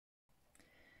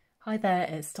Hi there,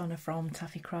 it's Donna from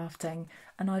Taffy Crafting,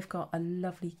 and I've got a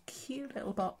lovely cute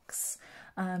little box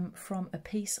from a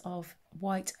piece of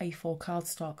white A4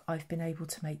 cardstock. I've been able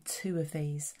to make two of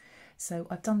these. So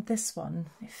I've done this one.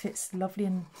 It fits lovely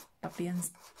and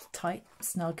tight,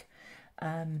 snug.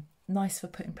 Nice for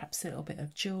putting perhaps a little bit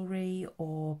of jewellery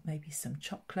or maybe some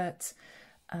chocolate.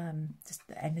 Just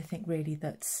anything really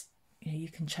that's, you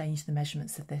can change the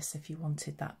measurements of this if you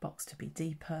wanted that box to be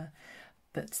deeper.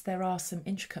 But there are some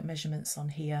intricate measurements on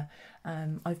here.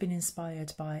 I've been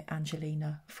inspired by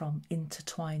Angelina from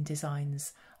Intertwine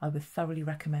Designs. I would thoroughly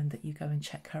recommend that you go and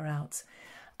check her out.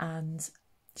 And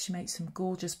she makes some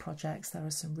gorgeous projects. There are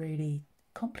some really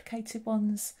complicated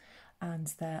ones and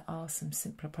there are some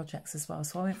simpler projects as well.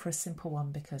 So I went for a simple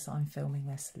one because I'm filming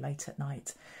this late at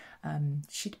night.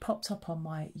 She'd popped up on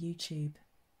my YouTube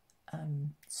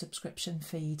subscription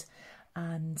feed,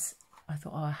 and I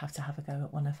thought, oh, I have to have a go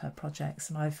at one of her projects,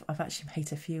 and I've actually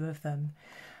made a few of them.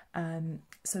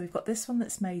 So we've got this one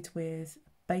that's made with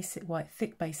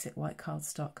thick basic white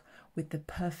cardstock with the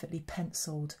perfectly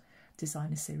penciled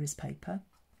designer series paper.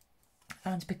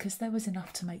 And because there was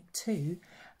enough to make two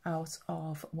out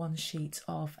of one sheet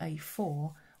of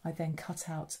A4, I then cut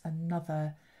out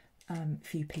another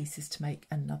few pieces to make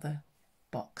another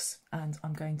box, and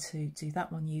I'm going to do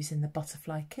that one using the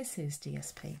Butterfly Kisses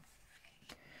DSP.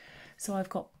 So I've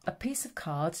got a piece of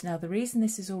card. Now the reason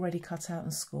this is already cut out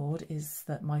and scored is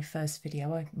that my first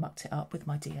video I mucked it up with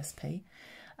my DSP.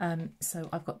 So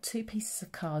I've got two pieces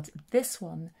of card. This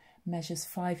one measures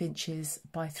 5 inches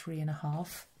by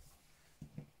 3.5.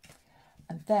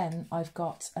 And then I've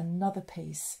got another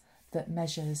piece that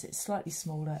measures, it's slightly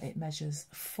smaller, it measures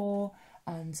 4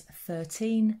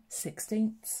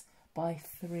 13/16 by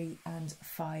 3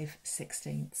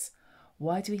 5/16.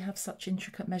 Why do we have such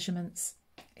intricate measurements?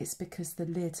 It's because the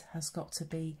lid has got to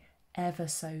be ever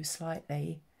so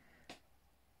slightly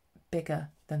bigger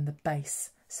than the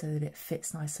base so that it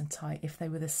fits nice and tight. If they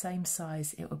were the same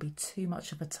size, it would be too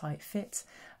much of a tight fit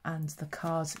and the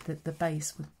card, the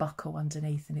base would buckle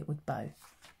underneath and it would bow.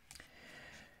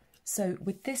 So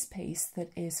with this piece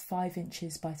that is 5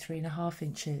 inches by 3.5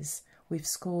 inches, we've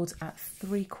scored at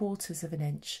 3/4 of an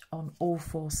inch on all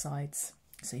 4 sides.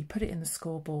 So you put it in the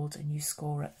scoreboard and you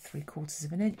score at 3/4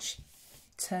 of an inch.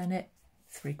 Turn it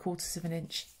 3/4 of an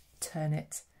inch, turn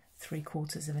it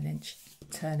 3/4 of an inch,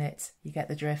 turn it, you get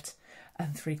the drift,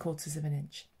 and 3/4 of an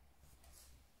inch.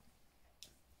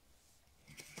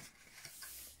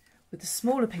 With the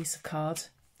smaller piece of card,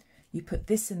 you put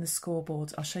this in the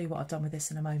scoreboard. I'll show you what I've done with this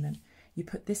in a moment. You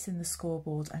put this in the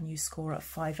scoreboard and you score at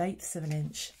 5/8 of an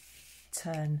inch,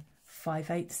 turn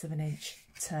 5/8 of an inch,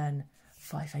 turn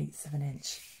 5/8 of an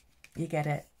inch. You get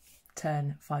it,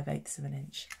 turn 5/8 of an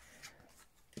inch.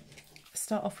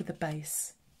 Start off with the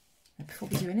base, and before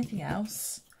we do anything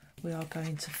else we are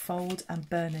going to fold and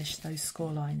burnish those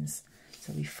score lines.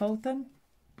 So we fold them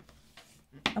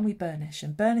and we burnish,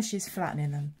 and burnish is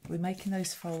flattening them. We're making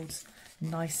those folds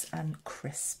nice and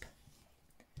crisp,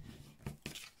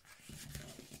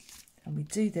 and we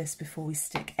do this before we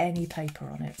stick any paper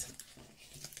on it.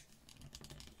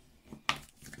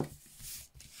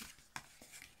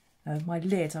 My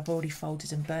lid, I've already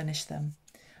folded and burnished them.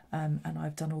 And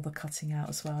I've done all the cutting out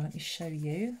as well. Let me show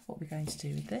you what we're going to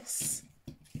do with this.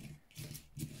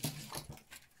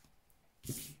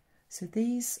 So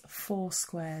these 4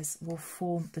 squares will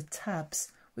form the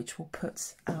tabs which will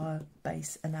put our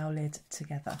base and our lid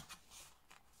together.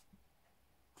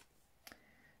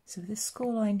 So this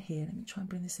score line here, let me try and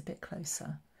bring this a bit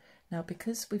closer. Now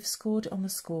because we've scored it on the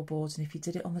scoreboard, and if you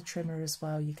did it on the trimmer as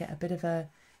well, you get a bit of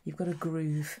you've got a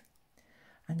groove,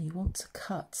 and you want to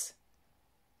cut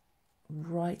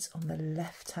right on the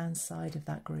left hand side of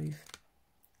that groove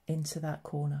into that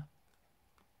corner,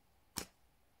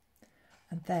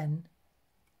 and then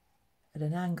at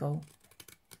an angle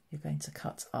you're going to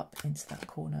cut up into that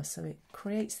corner, so it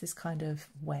creates this kind of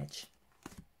wedge,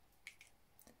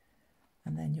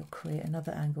 and then you'll create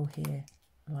another angle here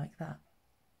like that,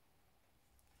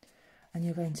 and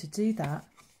you're going to do that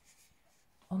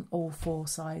on all 4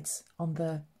 sides on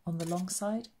the long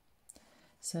side.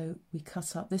 So we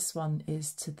cut up, this one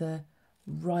is to the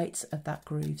right of that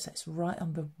groove, so it's right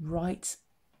on the right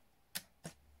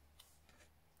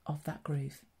of that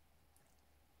groove.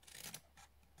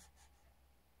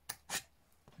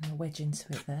 And I'll wedge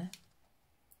into it there.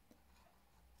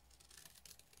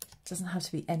 It doesn't have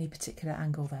to be any particular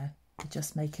angle there, we're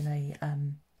just making a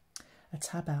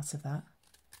tab out of that.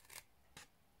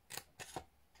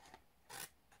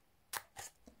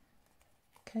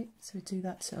 Okay, so we do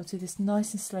that. So I'll do this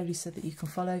nice and slowly so that you can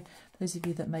follow. Those of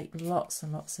you that make lots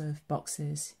and lots of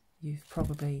boxes, you've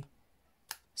probably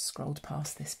scrolled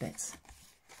past this bit.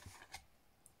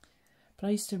 But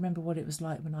I used to remember what it was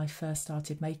like when I first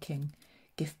started making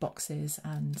gift boxes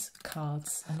and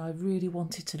cards, and I really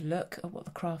wanted to look at what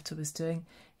the crafter was doing.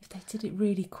 If they did it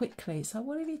really quickly, it's like,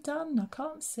 what have you done? I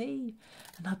can't see.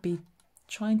 And I'd be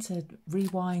trying to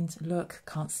rewind, look,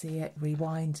 can't see it,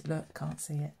 rewind, look, can't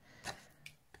see it.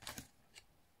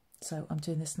 So I'm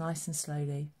doing this nice and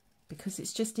slowly because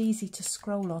it's just easy to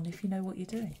scroll on if you know what you're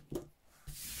doing.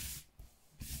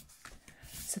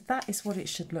 So that is what it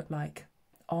should look like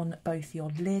on both your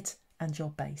lid and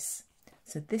your base.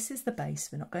 So this is the base.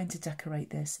 We're not going to decorate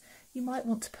this. You might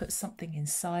want to put something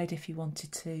inside if you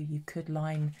wanted to. You could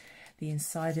line the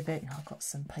inside of it. I've got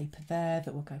some paper there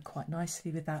that will go quite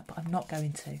nicely with that, but I'm not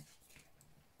going to.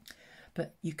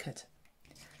 But you could.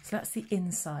 So that's the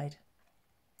inside,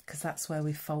 because that's where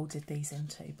we've folded these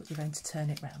into, but we're going to turn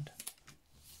it round.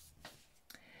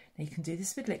 Now you can do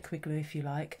this with liquid glue if you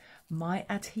like. My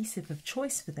adhesive of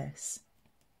choice for this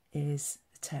is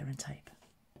the tear and tape.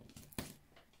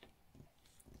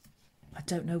 I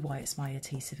don't know why it's my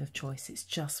adhesive of choice, it's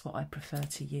just what I prefer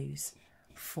to use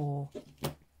for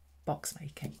box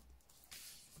making.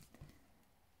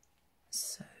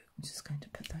 So I'm just going to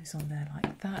put those on there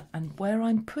like that, and where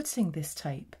I'm putting this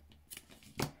tape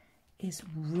is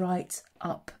right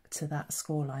up to that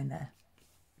score line there,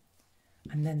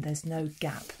 and then there's no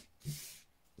gap.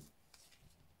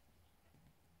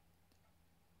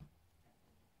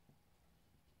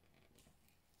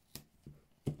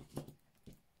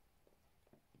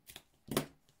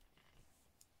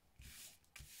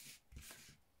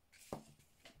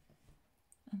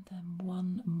 And then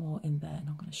one more in there, and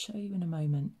I'm going to show you in a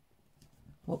moment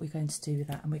what we're going to do with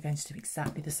that, and we're going to do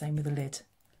exactly the same with the lid,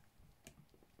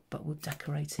 but we'll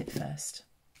decorate it first.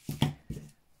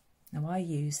 Now I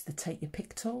use the Take Your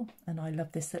Pick tool, and I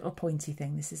love this little pointy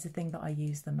thing. This is the thing that I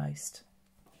use the most,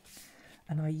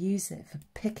 and I use it for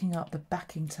picking up the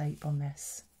backing tape on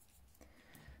this.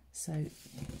 So I'll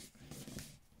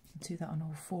do that on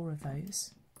all 4 of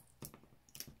those.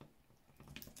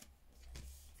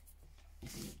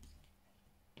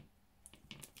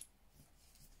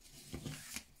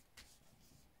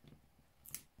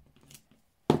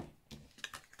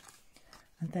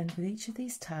 And then with each of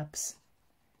these tabs,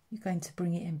 you're going to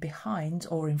bring it in behind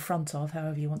or in front of,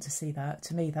 however you want to see that.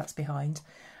 To me, that's behind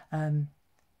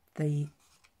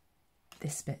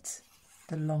this bit,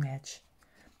 the long edge.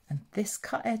 And this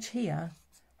cut edge here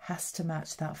has to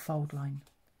match that fold line.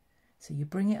 So you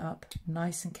bring it up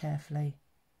nice and carefully,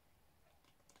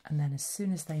 and then as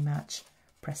soon as they match,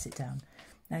 press it down.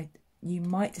 Now, you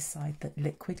might decide that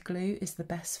liquid glue is the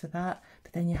best for that,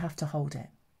 but then you have to hold it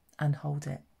and hold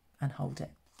it and hold it.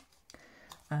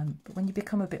 But when you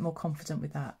become a bit more confident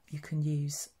with that, you can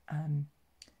use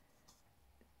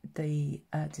the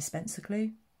dispenser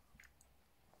glue,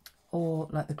 or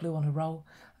like the glue on a roll,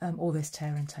 or this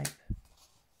tear and tape.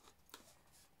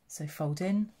 So fold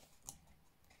in,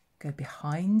 go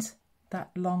behind that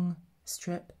long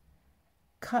strip,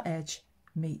 cut edge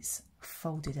meets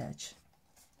folded edge.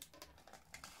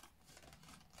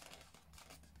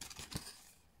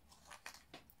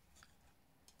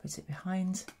 Put it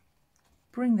behind,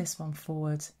 bring this one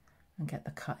forward and get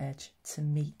the cut edge to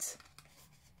meet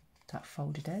that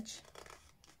folded edge.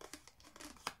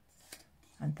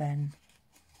 And then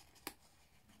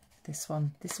this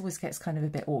one, this always gets kind of a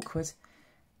bit awkward.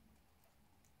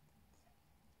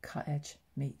 Cut edge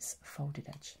meets folded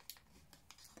edge.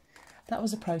 That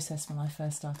was a process when I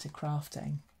first started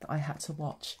crafting that I had to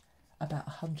watch about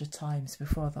 100 times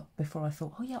before I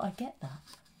thought, oh yeah, I get that.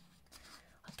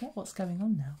 I get what's going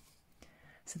on now.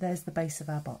 So there's the base of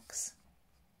our box.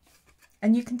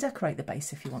 And you can decorate the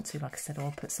base if you want to, like I said,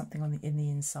 or put something on in the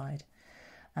inside.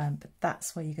 But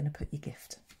that's where you're going to put your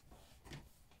gift.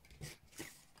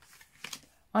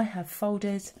 I have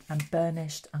folded and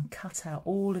burnished and cut out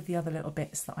all of the other little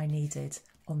bits that I needed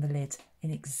on the lid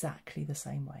in exactly the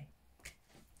same way.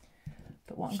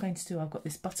 But what I'm going to do, I've got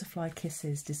this Butterfly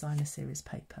Kisses Designer Series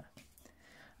paper.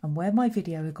 And where my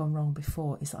video had gone wrong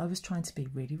before is that I was trying to be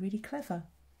really, really clever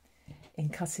in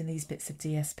cutting these bits of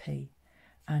DSP,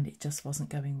 and it just wasn't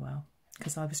going well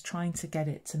because I was trying to get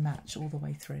it to match all the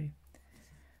way through.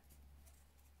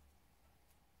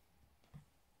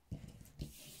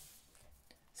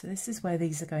 So this is where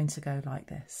these are going to go like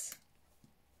this.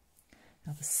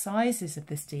 Now the sizes of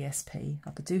this DSP,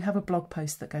 I do have a blog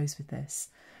post that goes with this.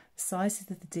 The sizes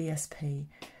of the DSP,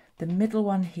 the middle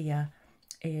one here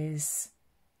is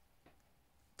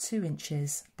 2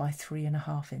 inches by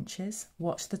 3.5 inches.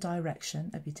 Watch the direction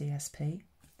of your DSP.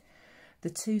 The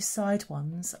 2 side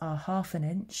ones are 1/2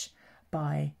 inch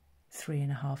by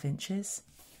 3.5 inches.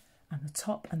 and the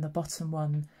top and the bottom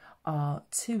one are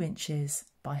 2 inches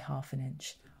by 1/2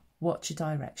 inch. Watch your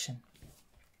direction.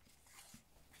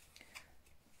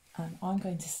 And I'm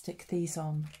going to stick these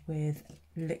on with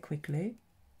liquid glue,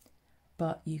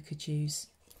 but you could use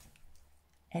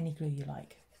any glue you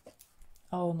like.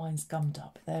 Oh, mine's gummed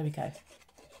up. There we go.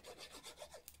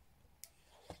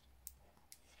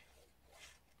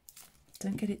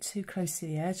 Don't get it too close to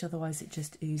the edge, otherwise it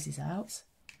just oozes out.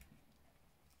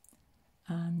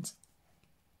 And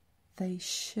they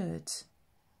should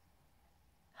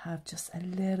have just a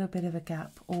little bit of a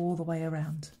gap all the way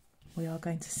around. We are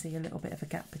going to see a little bit of a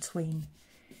gap between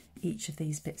each of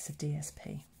these bits of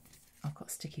DSP. I've got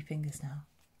sticky fingers now.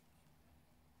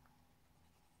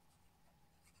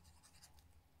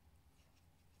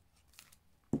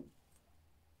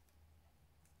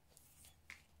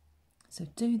 So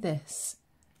do this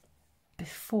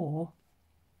before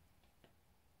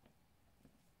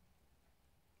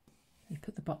you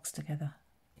put the box together,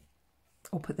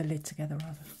 or put the lid together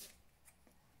rather.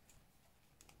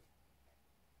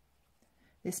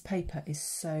 This paper is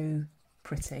so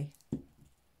pretty,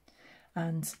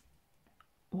 and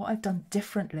what I've done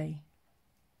differently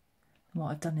than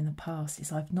what I've done in the past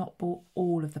is I've not bought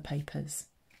all of the papers,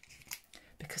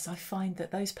 because I find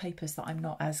that those papers that I'm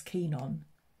not as keen on,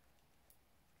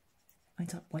 I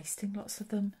end up wasting lots of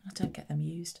them. I don't get them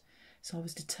used. So I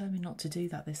was determined not to do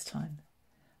that this time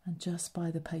and just buy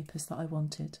the papers that I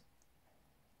wanted.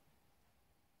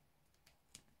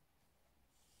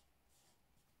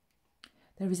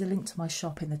 There is a link to my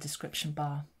shop in the description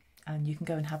bar and you can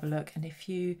go and have a look. And if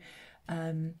you,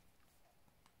 the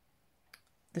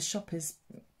shop is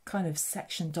kind of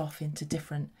sectioned off into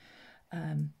different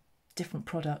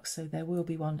products. So there will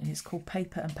be one and it's called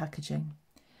Paper and Packaging.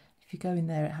 If you go in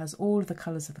there, it has all of the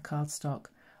colours of the cardstock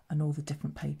and all the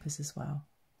different papers as well.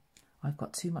 I've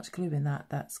got too much glue in that.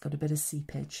 That's got a bit of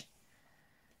seepage.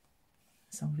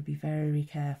 So I'm going to be very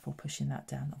careful pushing that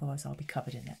down, otherwise I'll be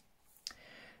covered in it.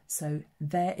 So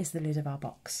there is the lid of our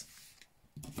box.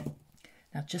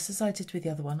 Now, just as I did with the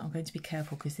other one, I'm going to be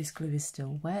careful because this glue is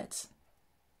still wet.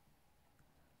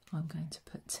 I'm going to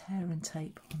put tear and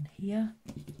tape on here.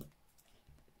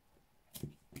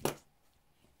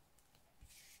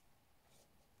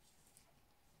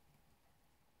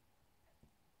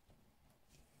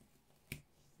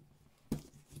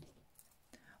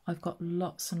 I've got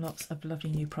lots and lots of lovely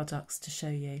new products to show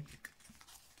you.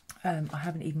 I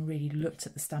haven't even really looked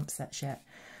at the stamp sets yet,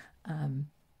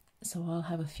 so I'll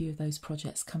have a few of those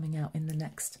projects coming out in the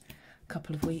next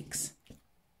couple of weeks.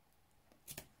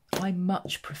 I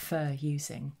much prefer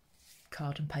using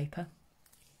card and paper,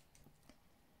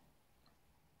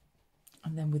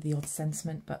 and then with the odd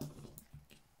sentiment, but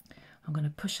I'm going to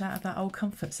push out of that old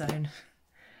comfort zone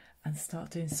and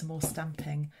start doing some more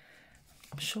stamping.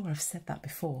 I'm sure I've said that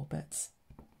before, but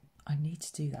I need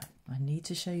to do that. I need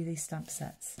to show you these stamp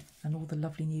sets and all the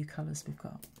lovely new colours we've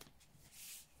got.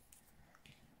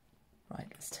 Right,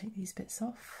 let's take these bits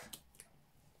off.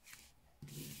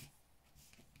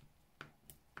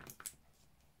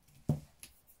 And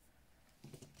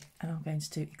I'm going to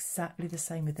do exactly the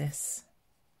same with this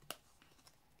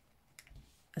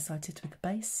as I did with the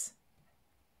base.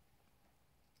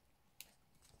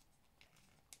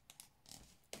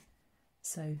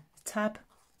 So the tab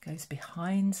goes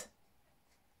behind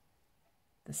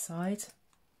the side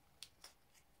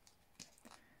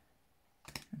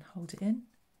and hold it in.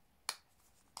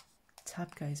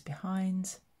 Tab goes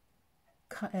behind,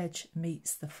 cut edge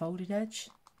meets the folded edge,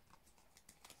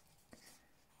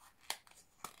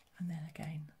 and then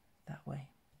again that way.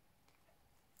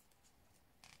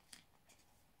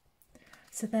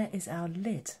 So there is our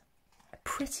lid, a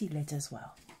pretty lid as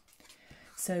well.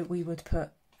 So we would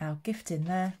put our gift in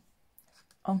there,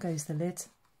 on goes the lid,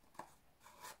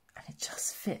 and it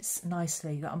just fits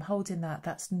nicely. I'm holding that,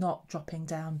 that's not dropping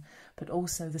down, but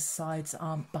also the sides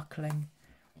aren't buckling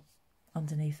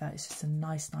underneath that. It's just a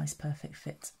nice perfect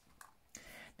fit.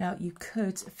 Now you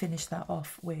could finish that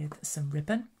off with some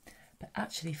ribbon, but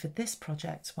actually for this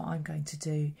project what I'm going to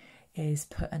do is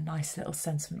put a nice little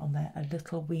sentiment on there, a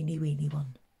little weeny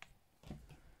one.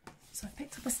 So I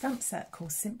picked up a stamp set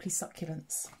called Simply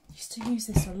Succulents. I used to use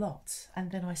this a lot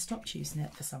and then I stopped using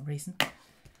it for some reason.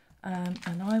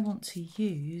 And I want to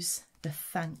use the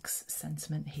thanks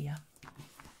sentiment here.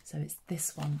 So it's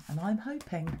this one, and I'm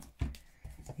hoping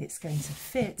it's going to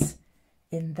fit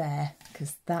in there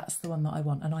because that's the one that I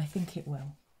want, and I think it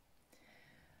will.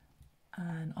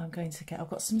 And I'm going to I've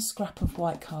got some scrap of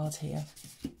white card here.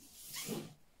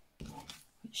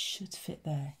 It should fit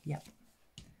there, yep.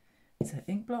 So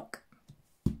ink block,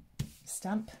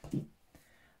 stamp,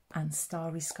 and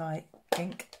Starry Sky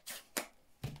ink.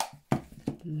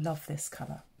 love this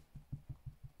colour.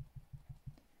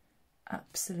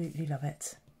 Absolutely love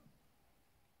it.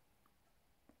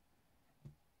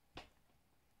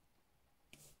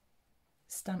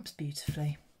 Stamps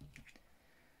beautifully.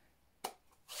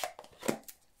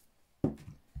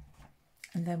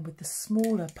 And then with the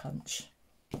smaller punch,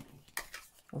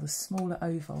 or the smaller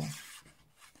oval,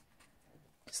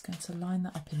 just going to line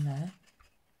that up in there.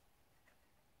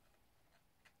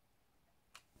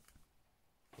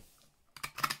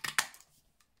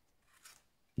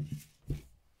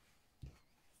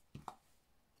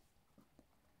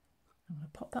 I'm going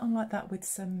to pop that on like that with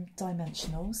some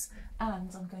dimensionals, and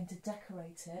I'm going to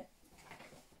decorate it.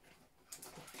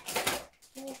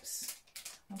 Oops.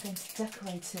 I'm going to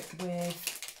decorate it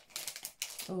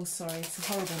with, oh sorry, it's a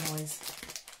horrible noise.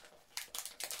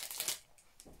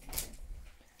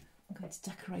 I'm going to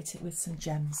decorate it with some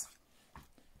gems.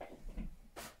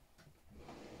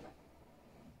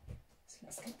 So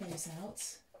let's get those out.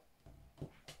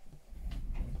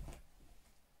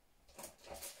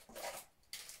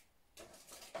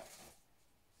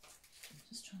 I'm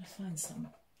just trying to find some.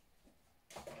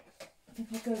 I think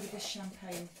I'll go with this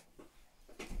champagne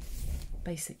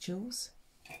basic jewels.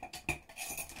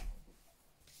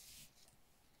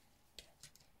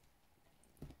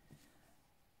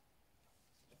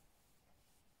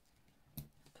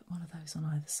 Put one of those on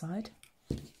either side.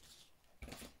 I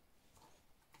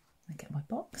get my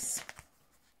box.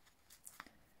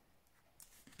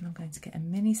 And I'm going to get a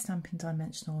mini stamping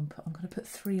dimensional and I'm going to put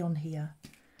 3 on here.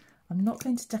 I'm not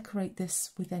going to decorate this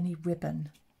with any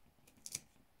ribbon.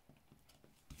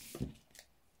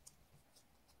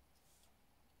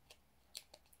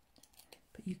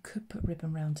 You could put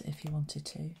ribbon around it if you wanted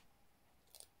to. And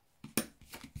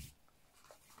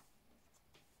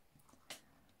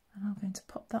I'm going to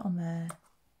pop that on there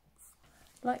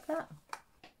like that.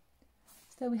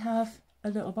 So there we have a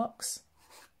little box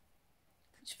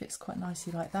which fits quite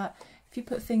nicely like that. If you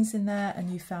put things in there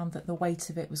and you found that the weight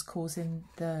of it was causing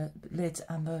the lid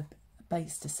and the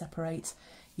base to separate,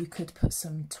 you could put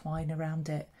some twine around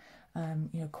it,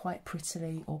 you know, quite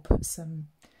prettily, or put some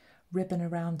ribbon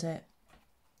around it,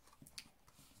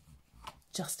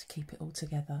 just to keep it all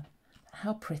together.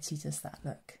 How pretty does that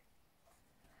look?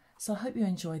 So I hope you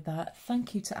enjoyed that.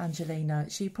 Thank you to Angelina.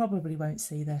 She probably won't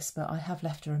see this, but I have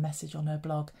left her a message on her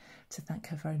blog to thank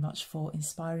her very much for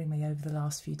inspiring me over the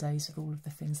last few days with all of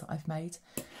the things that I've made.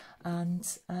 And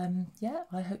yeah,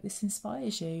 I hope this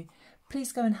inspires you.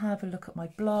 Please go and have a look at my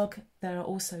blog. There are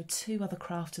also 2 other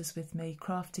crafters with me,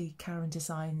 Crafty Karen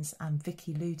Designs and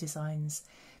Vicky Lou Designs.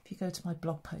 If you go to my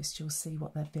blog post, you'll see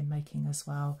what they've been making as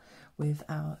well with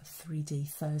our 3D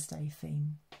Thursday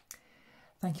theme.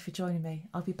 Thank you for joining me.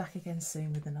 I'll be back again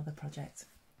soon with another project.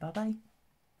 Bye bye.